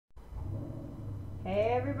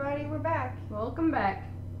Hey everybody, we're back. Welcome back.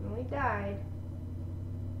 And we died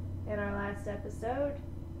in our last episode.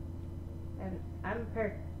 And I'm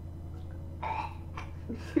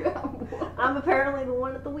apparently the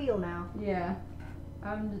one at the wheel now. Yeah.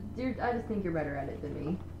 I just think you're better at it than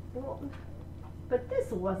me. Well, but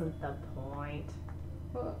this wasn't the point.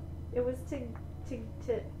 Well, It was to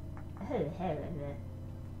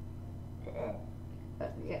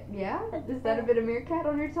yeah? Is that a bit of meerkat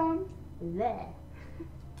on your tongue? Bleh.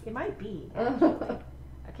 It might be, actually.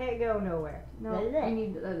 I can't go nowhere. No, I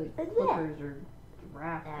need flippers or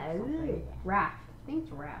raft or something. Raft. I think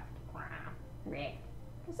it's raft.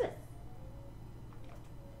 What's this?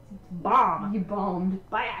 Bomb. You bombed.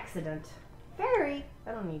 By accident. Fairy.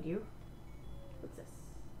 I don't need you. What's this?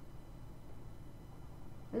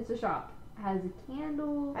 It's a shop. Has a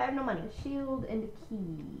candle, I have no money. a shield, and a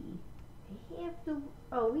key. I have to.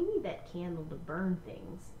 Oh, we need that candle to burn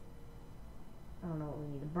things. I don't know what we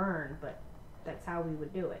need to burn, but that's how we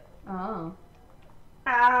would do it. Oh.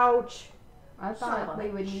 Ouch! I Son of thought a we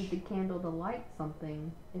would bitch. need the candle to light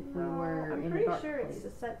something if we No, were I'm in a pretty dark sure place. it's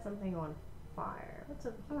to set something on fire. What's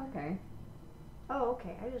up? Oh, okay. Oh,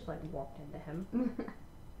 okay. I just walked into him.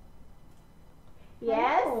 Hello,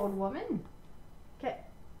 Yes. old woman. Okay.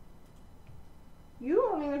 You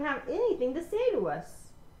don't even have anything to say to us.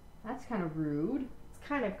 That's kind of rude. It's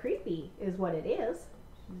kind of creepy, is what it is.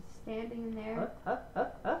 She's standing in there,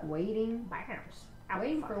 waiting. Bams. Ow,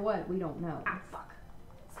 Waiting fuck. for what? We don't know. Ah, fuck.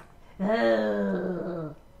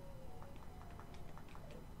 Ugh.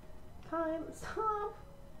 Time. Stop.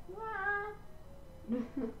 Ah.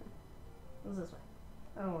 What's this way?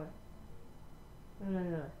 I don't want to.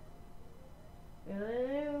 No.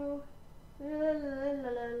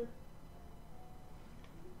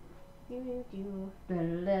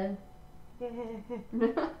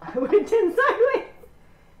 I went in sideways.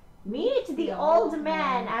 Meet the old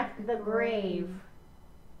man at the grave.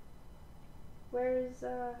 Where's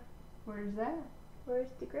Where's that?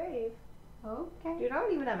 the grave? Okay. Dude, I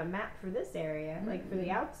don't even have a map for this area, like for the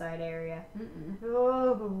outside area. Mm-mm.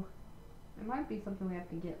 Oh. It might be something we have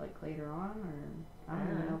to get like later on, or I don't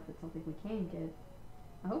even know if it's something we can get.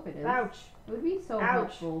 I hope it is. Ouch. It would be so Ouch.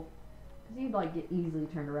 helpful because you'd like get easily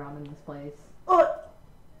turned around in this place. Oh.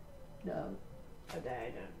 No, I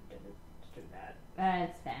didn't do that.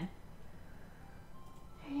 that's fine.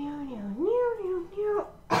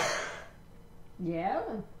 Yeah.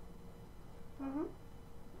 Mhm.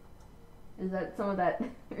 Is that some of that?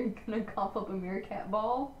 Are you gonna cough up a meerkat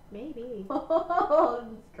ball? Maybe. Oh,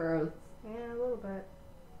 that's gross. Yeah, a little bit.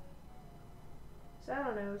 So I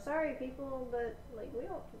don't know. Sorry, people, but like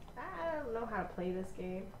I don't know how to play this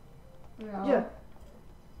game. No. Yeah.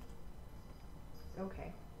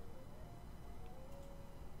 Okay.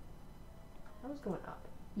 I was going up.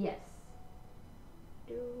 Yes.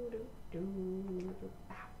 Do do do do.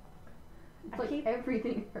 Ow. It's I like keep-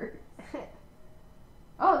 everything hurts.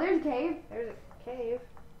 Oh, there's a cave. There's a cave.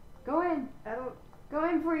 Go in. I don't. Go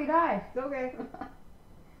in before you die. Okay.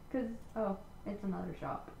 Oh, it's another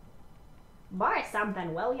shop. Buy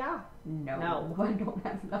something, will ya? No. No. I don't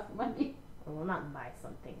have enough money. I will not buy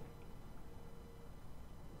something.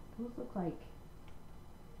 Those look like...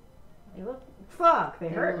 They look. Fuck! They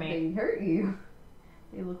hurt me. They hurt you.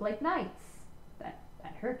 They look like knights. That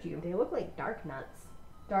hurt you. They look like dark nuts.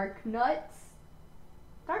 Dark nuts?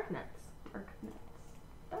 Dark nuts. Dark nuts.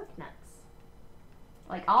 Dark nuts.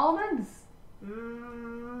 Like almonds?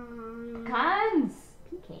 Pecans?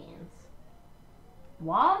 Pecans.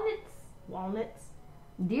 Walnuts? Walnuts.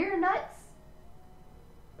 Deer nuts?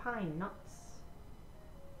 Pine nuts.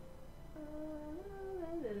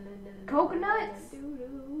 Coconuts?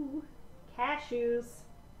 Cashews.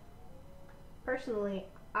 Personally,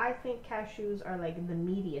 I think cashews are like the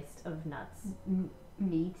meatiest of nuts.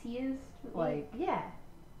 Meatiest? Like Yeah.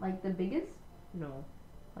 the biggest? No.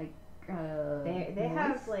 They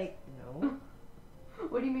have like no.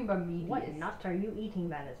 What do you mean by meatiest? What nut are you eating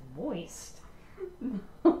that is moist?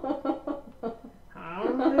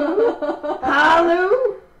 Halloo?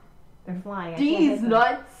 Halloo? They're flying. I can't These hit them.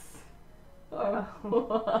 nuts.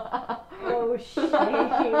 Oh shit.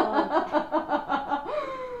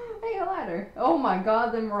 Hey, a ladder. Oh my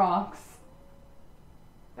god, them rocks.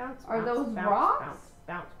 Bounce, Are bounce, those bounce, rocks? Bounce,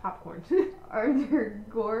 bounce, popcorn. Are there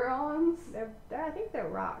gorons? I think they're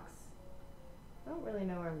rocks. I don't really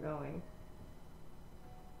know where I'm going.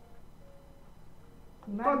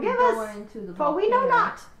 You might Forgive be us, going to the for we know volcano.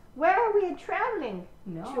 not. Where are we traveling?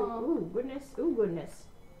 No. To? Ooh, goodness. Ooh, goodness.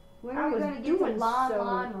 Where I are we was going to get to doing Lon so-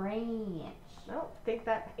 Lon Ranch? I don't think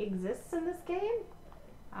that exists in this game.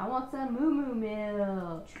 I want some moo moo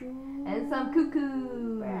milk and some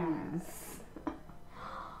cuckoos.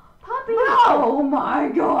 Oh my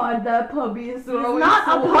god, that puppy is He's throwing not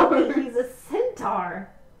a swords. puppy, he's a centaur.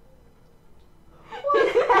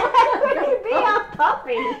 What the heck would he be a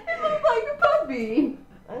puppy? It looks like a puppy.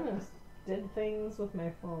 I just did things with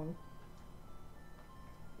my phone.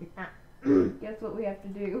 Guess what we have to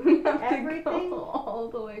do? We have Everything? to go all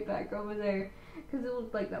the way back over there. Because it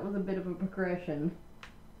looked like that was a bit of a progression.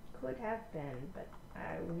 Could have been, but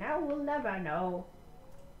now we'll never know.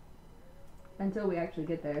 Until we actually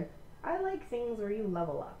get there. I like things where you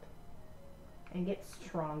level up. And get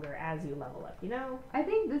stronger as you level up, you know? I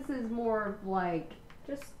think this is more of like,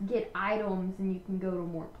 Just get items and you can go to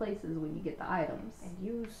more places when you get the items. and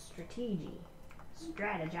use strategy.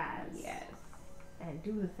 Strategize. Yes. And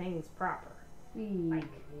do the things proper. Like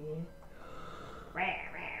rah,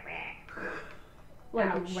 rah, rah.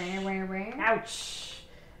 Like Ouch. rah. Ouch.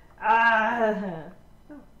 Ah.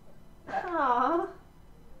 Aw.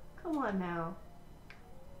 Come on now.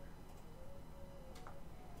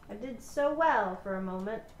 I did so well for a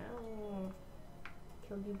moment. Oh.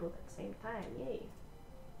 Killed you both at the same time. Yay.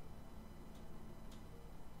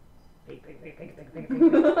 Big.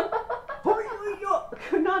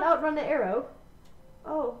 Could not outrun the arrow.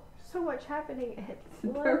 Oh, so much happening.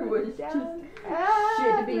 There was just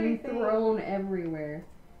shit being thrown everywhere.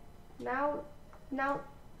 Now.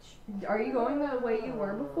 Are you going the way you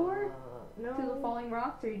were before? No. To the falling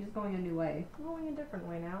rocks, or are you just going a new way? I'm going a different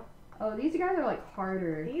way now. Oh, these guys are like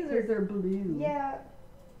harder. These because are- they're blue. Yeah.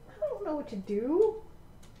 I don't know what to do.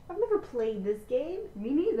 I've never played this game. Me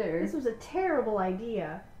neither. This was a terrible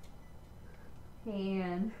idea.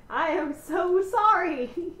 And I am so sorry.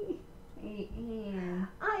 and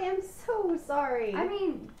I am so sorry. I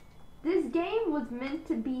mean, this game was meant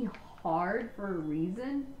to be hard for a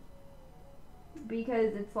reason.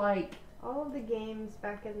 Because it's like all of the games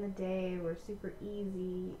back in the day were super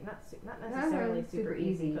easy. Not necessarily super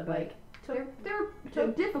easy, but like they're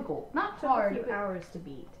difficult, not took hard. a few but- hours to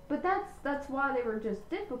beat. But that's why they were just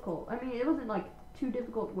difficult. I mean, it wasn't like too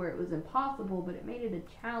difficult where it was impossible, but it made it a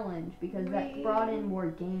challenge because that brought in more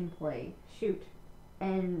gameplay. Shoot.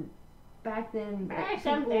 And back then, like,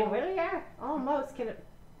 Something, people... will ya? Almost can it.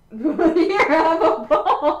 Here, have a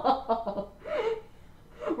ball.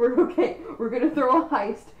 We're gonna throw a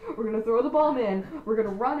heist. We're gonna throw the bomb in. We're gonna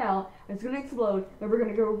run out. It's gonna explode. Then we're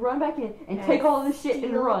gonna go run back in and take all this shit and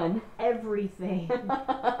steal run. Everything.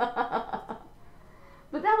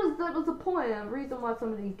 But that was the point. The reason why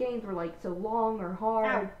some of these games were like so long or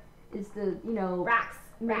hard is to, you know, Racks.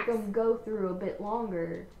 make them go through a bit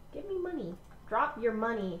longer. Give me money. Drop your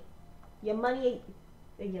money. Your money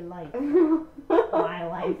ain't your life. My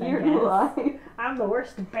life, I Your guess. life. I'm the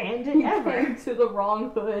worst bandit You ever. came to the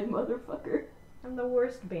wrong hood, motherfucker. I'm the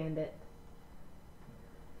worst bandit.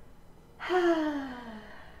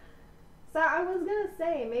 So I was gonna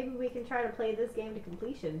say maybe we can try to play this game to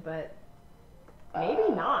completion, but maybe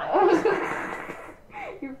not.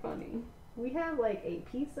 You're funny. We have like a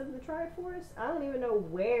piece of the Triforce. I don't even know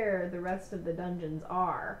where the rest of the dungeons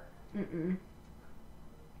are.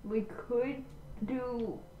 We could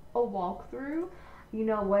do a walkthrough. You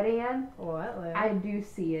know what, Anne? What? I do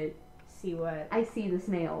see it. See what? I see the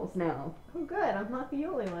snails now. Oh, good. I'm not the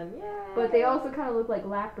only one. Yay! But they also kind of look like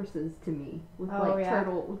lapises to me, with Oh, like yeah.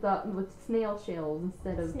 turtle, with snail shells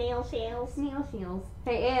instead of snail shells. snail shells.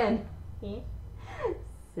 Hey, Anne. Yeah.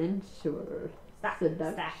 Sensual Stop.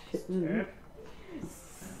 seduction.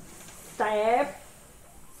 Stop.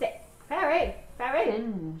 Sit. Fairy.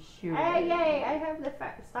 Sensual. Hey, yay! I have the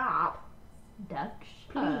stop. Seduction.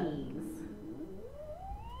 Please.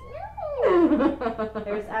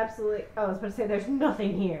 There's absolutely. Oh, I was about to say there's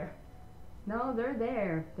nothing here. No, they're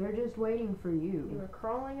there. They're just waiting for You you. were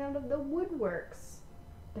crawling out of the woodworks.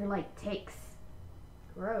 They're like ticks.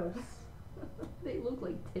 Gross. They look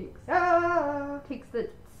like ticks. Ah! Ticks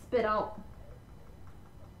that spit out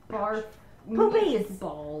barf. Poopies! mucus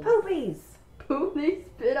balls. Poopies! They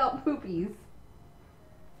spit out poopies.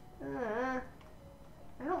 I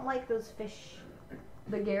don't like those fish.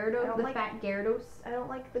 The I Gyarados, don't the like- fat Gyarados. I don't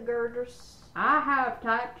like the girders. I have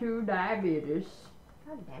type 2 diabetes.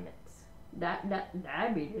 God damn it.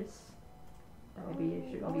 Diabetes.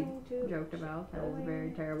 Diabetes shouldn't be Going to- joked about. That is a very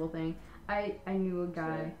going- terrible thing. I knew a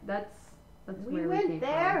guy. That's We where we went came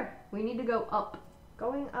there. from. We need to go up.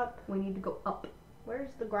 Going up. We need to go up.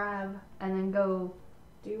 Where's the grab? And then go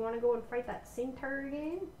Do you want to go and fight that centaur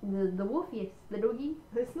again? the wolfies, the doggy.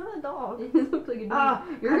 It's not a dog. It looks like a doggy. Ah,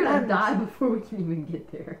 You're gonna goddamn it. die before we can even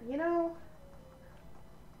get there. You know,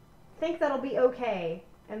 think that'll be okay,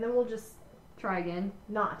 and then we'll just Try again,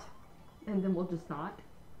 not. and then we'll just not.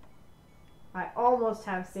 I almost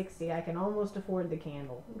have 60. I can almost afford the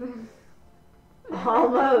candle.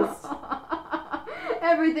 Almost.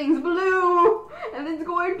 Everything's blue, and it's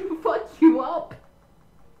going to fuck you up.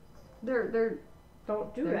 They're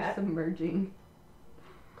Don't do they're that. submerging.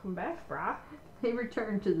 Come back, brah. They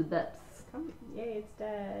return to the depths. Come. Yay, it's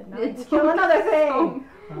dead. Now It I can kill another thing.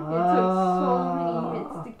 It took so many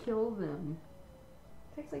hits to kill them.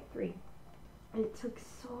 It takes like 3. It took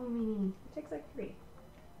so many. It takes like 3.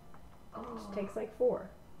 Oh. It takes like 4.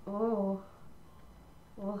 Oh.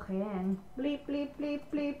 Oh, man. Bleep, bleep, bleep,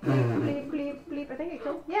 bleep, bleep, bleep, bleep, bleep. I think I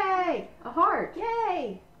killed. Yay! A heart.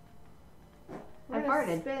 Yay! I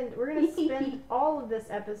farted. We're gonna spend all of this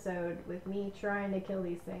episode with me trying to kill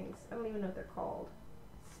these things. I don't even know what they're called.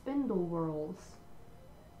 Spindle Whirls.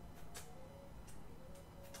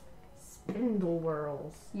 Spindle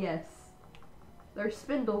whirls. Yes. They're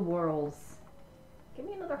Spindle Whirls. Give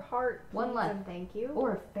me another heart, please, One left. and thank you.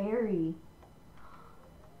 Or a fairy.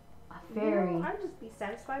 A fairy. You know, I'd just be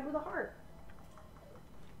satisfied with a heart.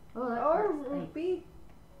 Oh, that Or heart's nice. rupee.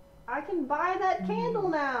 I can buy that candle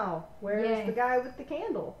now. Where's Yay. the guy with the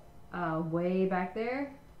candle? Way back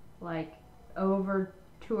there, like over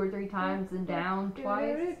 2 or 3 times and down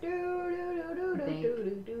twice.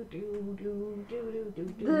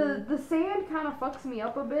 The sand kind of fucks me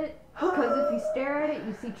up a bit because if you stare at it,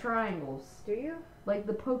 you see triangles, Do you? like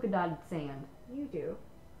the polka dotted sand. You do.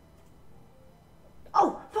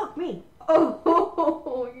 Oh, fuck me!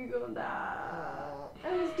 Oh, you're gonna die.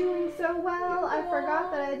 I was doing so well, I You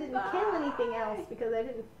forgot that I won't didn't kill anything die. else because I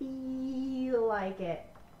didn't feel like it.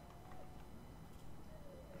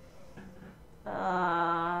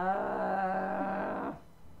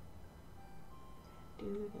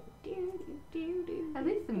 At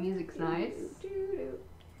least the music's nice.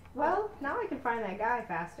 Well, now I can find that guy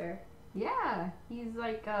faster. Yeah, he's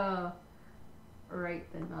like right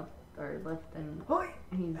and up or left and Oh,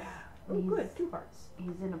 he's good, 2 hearts.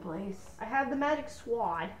 he's in a place. I have the magic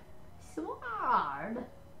sword. Sword.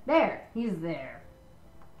 There, he's there.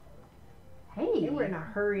 Hey, They were in a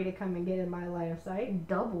hurry to come and get in my line of sight.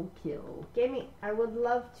 double kill. Gimme, I would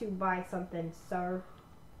love to buy something, sir.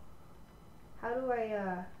 How do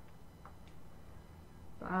I,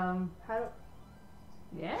 how do,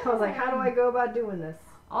 Yeah. I was like, how do I go about doing this?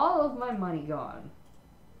 All of my money gone.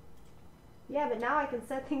 Yeah, but now I can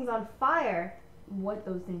set things on fire. What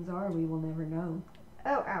those things are, we will never know.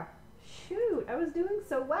 Oh, ow. Shoot, I was doing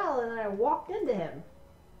so well and then I walked into him.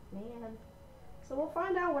 Man. So we'll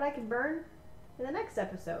find out what I can burn in the next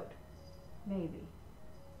episode. Maybe.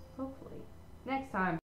 Hopefully. Next time.